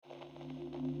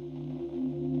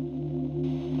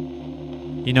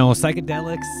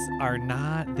Psychedelics are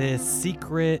not this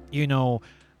secret,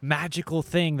 magical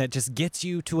thing that just gets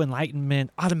you to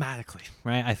enlightenment automatically,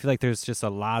 right? I feel like there's just a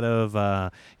lot of,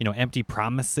 empty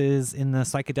promises in the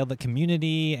psychedelic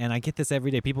community. And I get this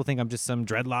every day. People think I'm just some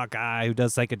dreadlock guy who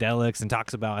does psychedelics and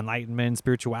talks about enlightenment and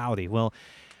spirituality. Well,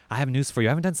 I have news for you.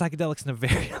 I haven't done psychedelics in a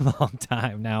very long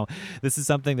time now. This is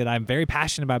something that I'm very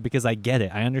passionate about because I get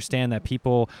it. I understand that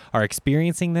people are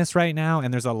experiencing this right now,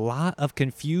 and there's a lot of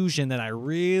confusion that I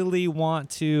really want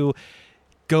to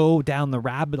go down the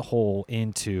rabbit hole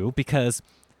into because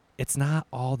it's not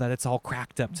all that it's all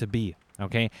cracked up to be,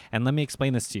 okay? And let me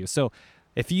explain this to you. So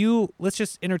let's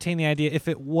just entertain the idea if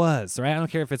it was, right? I don't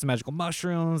care if it's magical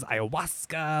mushrooms,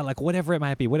 ayahuasca, like whatever it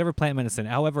might be, whatever plant medicine.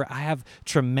 However, I have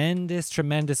tremendous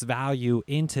value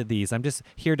into these. I'm just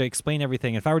here to explain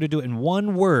everything. If I were to do it in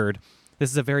one word,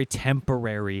 this is a very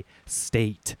temporary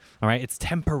state, all right? It's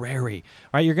temporary, all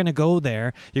right? You're going to go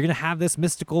there, you're going to have this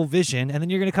mystical vision, and then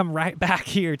you're going to come right back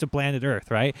here to planet Earth,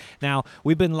 right? Now,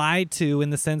 we've been lied to in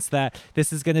the sense that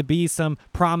this is going to be some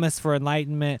promise for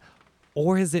enlightenment.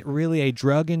 Or is it really a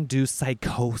drug-induced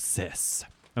psychosis?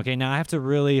 Okay, now I have to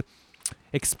really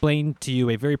explain to you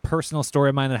a very personal story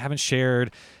of mine that I haven't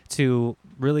shared to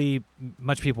really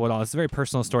much people at all. It's a very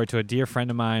personal story to a dear friend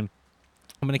of mine.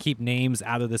 I'm going to keep names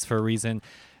out of this for a reason.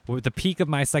 With the peak of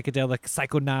my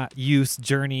psychonaut use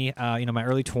journey, my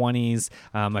early 20s,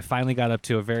 I finally got up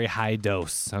to a very high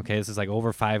dose. Okay, this is like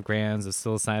over 5 grams of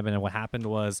psilocybin. And what happened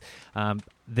was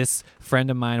this friend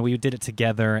of mine, we did it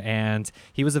together, and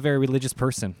he was a very religious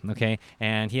person, okay?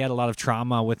 And he had a lot of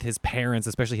trauma with his parents,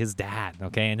 especially his dad,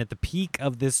 okay? And at the peak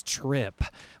of this trip,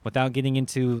 without getting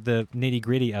into the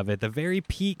nitty-gritty of it, the very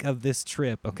peak of this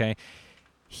trip, okay,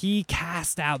 he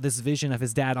cast out this vision of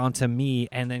his dad onto me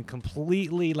and then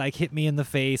completely hit me in the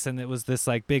face. And it was this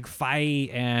big fight.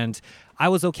 And I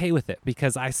was okay with it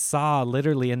because I saw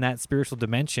literally in that spiritual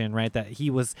dimension, right, that he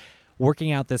was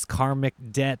working out this karmic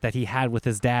debt that he had with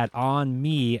his dad on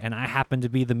me. And I happened to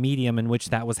be the medium in which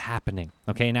that was happening.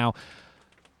 Okay. Now,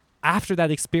 after that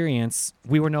experience,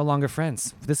 we were no longer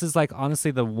friends. This is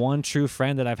honestly the one true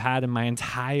friend that I've had in my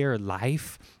entire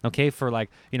life, okay, for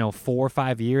 4 or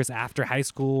 5 years after high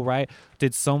school, right?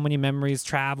 Did so many memories,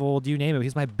 traveled, you name it.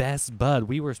 He's my best bud.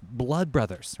 We were blood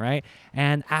brothers, right?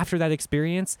 And after that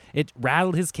experience, it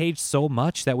rattled his cage so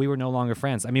much that we were no longer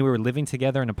friends. I mean, we were living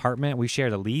together in an apartment. We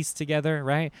shared a lease together,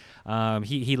 right?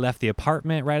 He left the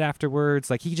apartment right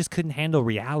afterwards. He just couldn't handle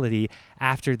reality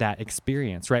after that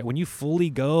experience, right? When you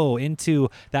fully go into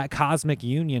that cosmic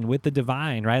union with the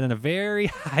divine, right, on a very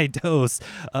high dose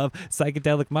of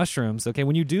psychedelic mushrooms, okay,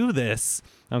 when you do this,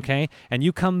 okay, and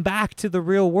you come back to the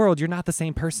real world, you're not the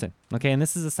same person, okay, and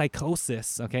this is a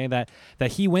psychosis, okay, that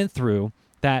he went through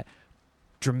that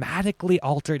dramatically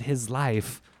altered his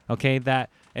life, okay, that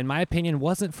in my opinion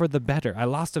wasn't for the better. I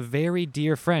lost a very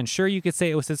dear friend. Sure, you could say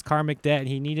it was his karmic debt and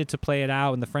he needed to play it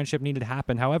out and the friendship needed to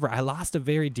happen. However, I lost a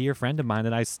very dear friend of mine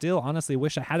that I still honestly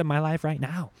wish I had in my life right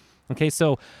now. Okay,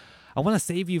 so I want to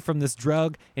save you from this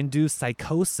drug-induced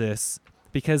psychosis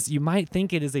because you might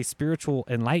think it is a spiritual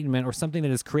enlightenment or something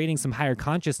that is creating some higher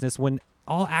consciousness when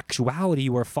all actuality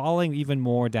you are falling even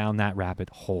more down that rabbit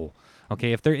hole.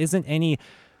 Okay, if there isn't any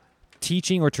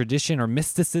teaching or tradition or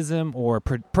mysticism or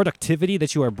productivity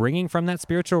that you are bringing from that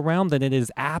spiritual realm, then it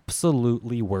is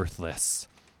absolutely worthless.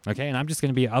 Okay, and I'm just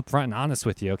going to be upfront and honest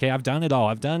with you. Okay, I've done it all.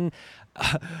 I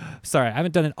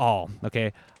haven't done it all.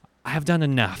 Okay, I have done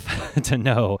enough to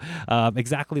know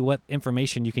exactly what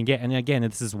information you can get. And again,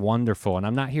 this is wonderful. And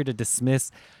I'm not here to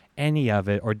dismiss any of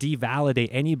it or devalidate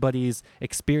anybody's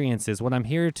experiences. What I'm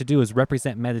here to do is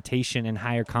represent meditation and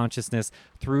higher consciousness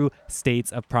through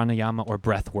states of pranayama or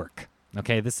breath work.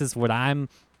 Okay, this is what I'm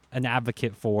an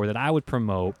advocate for, that I would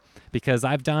promote, because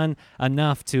I've done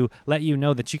enough to let you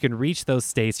know that you can reach those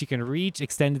states. You can reach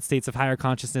extended states of higher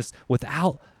consciousness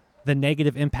without the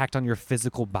negative impact on your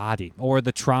physical body or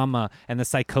the trauma and the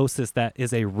psychosis that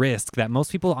is a risk that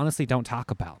most people honestly don't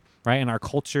talk about, right? In our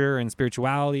culture and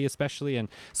spirituality, especially in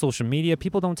social media,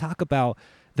 people don't talk about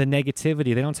the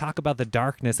negativity. They don't talk about the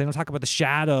darkness. They don't talk about the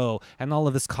shadow and all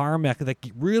of this karma that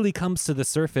really comes to the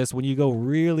surface when you go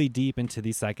really deep into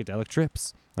these psychedelic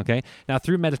trips. Okay. Now,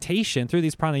 through meditation, through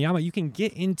these pranayama, you can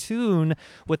get in tune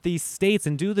with these states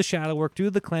and do the shadow work, do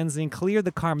the cleansing, clear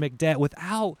the karmic debt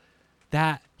without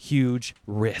that huge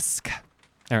risk.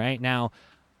 All right. Now,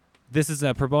 this is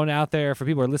a pro bono out there for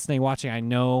people who are listening, watching. I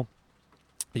know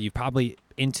that you're probably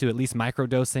into at least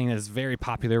microdosing. That is very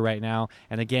popular right now.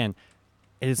 And again,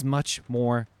 it is much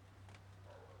more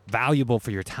valuable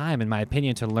for your time, in my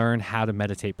opinion, to learn how to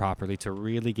meditate properly, to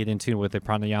really get in tune with the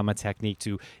pranayama technique,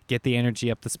 to get the energy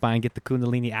up the spine, get the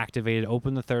kundalini activated,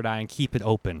 open the third eye, and keep it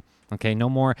open. Okay, no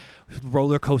more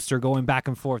roller coaster going back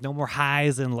and forth, no more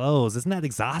highs and lows. Isn't that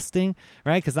exhausting,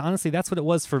 right? Because honestly, that's what it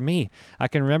was for me. I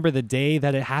can remember the day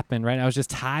that it happened, right? I was just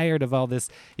tired of all this,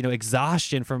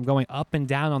 exhaustion from going up and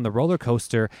down on the roller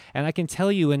coaster. And I can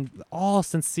tell you in all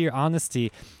sincere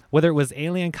honesty, whether it was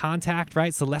alien contact,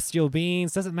 right? Celestial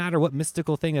beings, doesn't matter what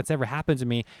mystical thing that's ever happened to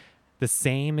me, the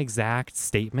same exact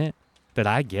statement that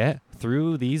I get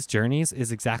through these journeys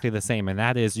is exactly the same. And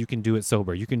that is, you can do it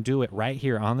sober. You can do it right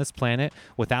here on this planet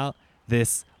without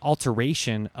this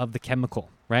alteration of the chemical,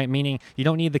 right? Meaning you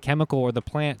don't need the chemical or the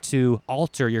plant to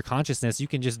alter your consciousness. You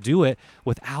can just do it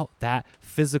without that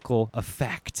physical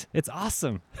effect. It's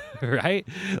awesome, right?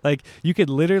 Like you could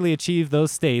literally achieve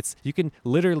those states. You can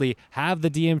literally have the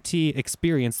DMT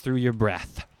experience through your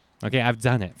breath. Okay, I've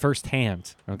done it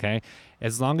firsthand, okay?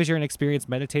 As long as you're an experienced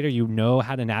meditator, you know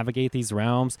how to navigate these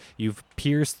realms. You've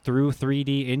pierced through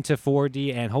 3D into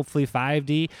 4D and hopefully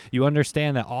 5D. You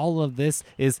understand that all of this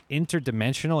is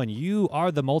interdimensional and you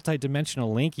are the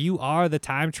multidimensional link. You are the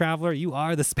time traveler. You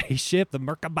are the spaceship, the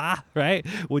Merkaba, right?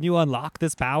 When you unlock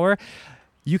this power,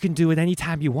 you can do it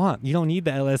anytime you want. You don't need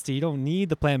the LSD. You don't need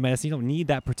the plant medicine. You don't need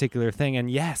that particular thing.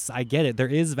 And yes, I get it. There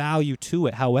is value to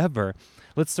it. However,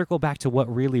 let's circle back to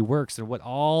what really works and what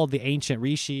all the ancient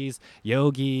rishis,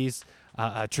 yogis,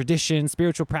 tradition,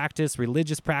 spiritual practice,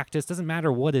 religious practice, doesn't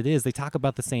matter what it is, they talk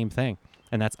about the same thing,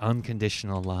 and that's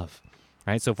unconditional love,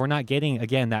 right? So if we're not getting,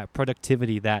 again, that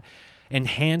productivity, that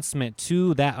enhancement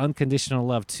to that unconditional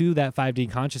love, to that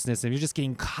 5D consciousness, and you're just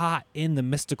getting caught in the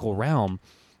mystical realm,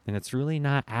 then it's really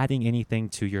not adding anything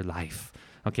to your life.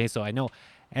 Okay, so I know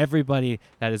everybody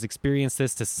that has experienced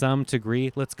this to some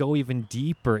degree. Let's go even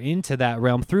deeper into that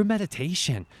realm through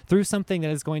meditation, through something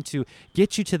that is going to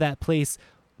get you to that place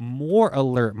more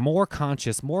alert, more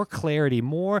conscious, more clarity,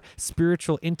 more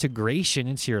spiritual integration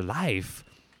into your life,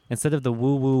 instead of the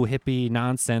woo-woo hippie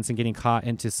nonsense and getting caught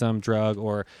into some drug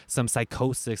or some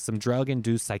psychosis, some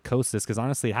drug-induced psychosis. Because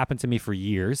honestly, it happened to me for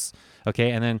years.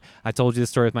 Okay, and then I told you the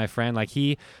story with my friend. Like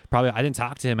I didn't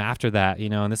talk to him after that,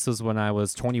 and this was when I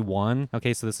was 21.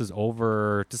 Okay, so this is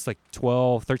over just like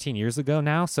 12, 13 years ago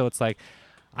now. So it's like,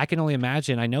 I can only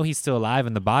imagine. I know he's still alive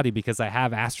in the body because I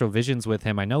have astral visions with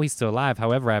him. I know he's still alive.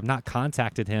 However, I have not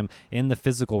contacted him in the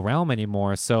physical realm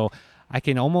anymore. So I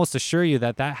can almost assure you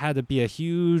that had to be a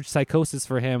huge psychosis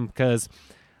for him, because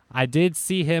I did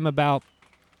see him about,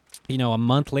 a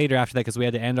month later after that, because we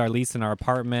had to end our lease in our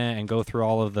apartment and go through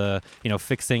all of the,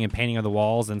 fixing and painting of the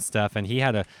walls and stuff. And he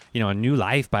had a new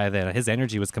life by then. His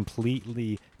energy was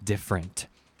completely different.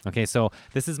 Okay, so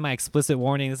this is my explicit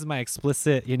warning. This is my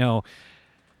explicit,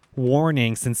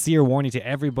 warning, sincere warning to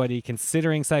everybody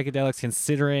considering psychedelics,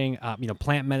 considering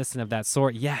plant medicine of that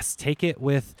sort. Yes, take it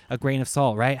with a grain of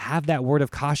salt, right? Have that word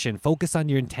of caution. Focus on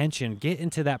your intention. Get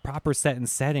into that proper set and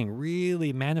setting.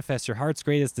 Really manifest your heart's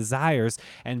greatest desires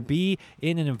and be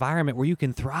in an environment where you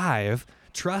can thrive.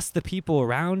 Trust the people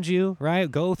around you,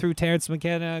 right? Go through Terrence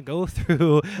McKenna, go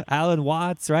through Alan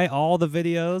Watts, right? All the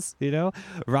videos,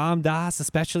 Ram Dass,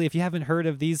 especially if you haven't heard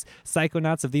of these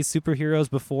psychonauts, of these superheroes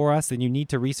before us, then you need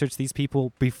to research these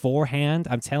people beforehand.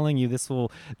 I'm telling you, this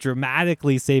will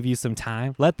dramatically save you some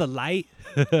time. Let the light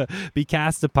be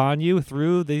cast upon you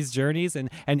through these journeys and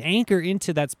anchor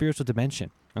into that spiritual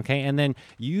dimension, okay? And then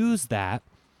use that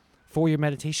for your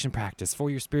meditation practice, for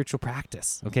your spiritual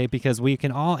practice, okay? Because we can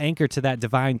all anchor to that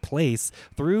divine place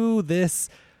through this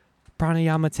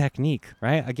pranayama technique,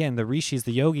 right? Again, the rishis,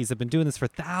 the yogis have been doing this for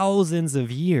thousands of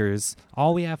years.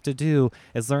 All we have to do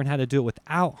is learn how to do it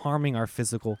without harming our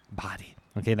physical body.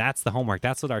 Okay, that's the homework.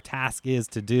 That's what our task is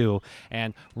to do,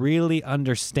 and really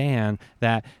understand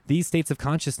that these states of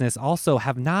consciousness also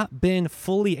have not been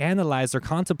fully analyzed or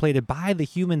contemplated by the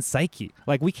human psyche.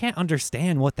 Like, we can't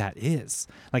understand what that is.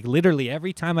 Like, literally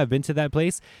every time I've been to that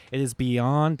place, it is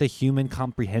beyond the human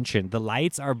comprehension. The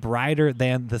lights are brighter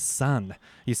than the sun.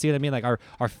 You see what I mean? Like,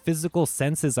 our physical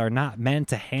senses are not meant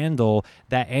to handle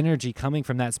that energy coming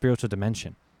from that spiritual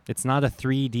dimension. It's not a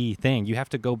 3D thing. You have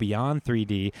to go beyond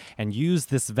 3D and use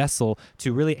this vessel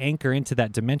to really anchor into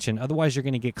that dimension. Otherwise, you're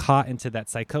going to get caught into that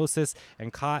psychosis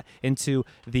and caught into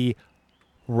the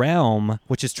realm,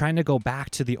 which is trying to go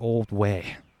back to the old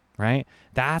way, right?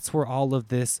 That's where all of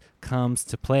this comes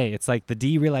to play. It's like the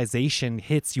derealization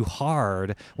hits you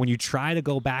hard when you try to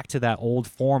go back to that old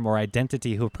form or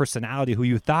identity, or personality, who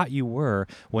you thought you were,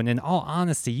 when in all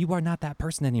honesty, you are not that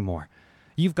person anymore.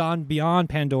 You've gone beyond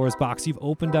Pandora's box. You've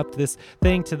opened up this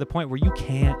thing to the point where you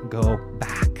can't go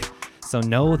back. So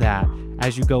know that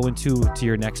as you go into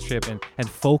your next trip, and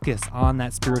focus on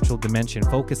that spiritual dimension,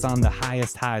 focus on the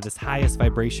highest high, this highest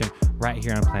vibration right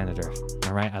here on planet Earth.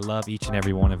 All right. I love each and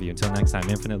every one of you. Until next time,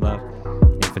 infinite love,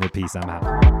 infinite peace. I'm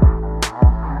out.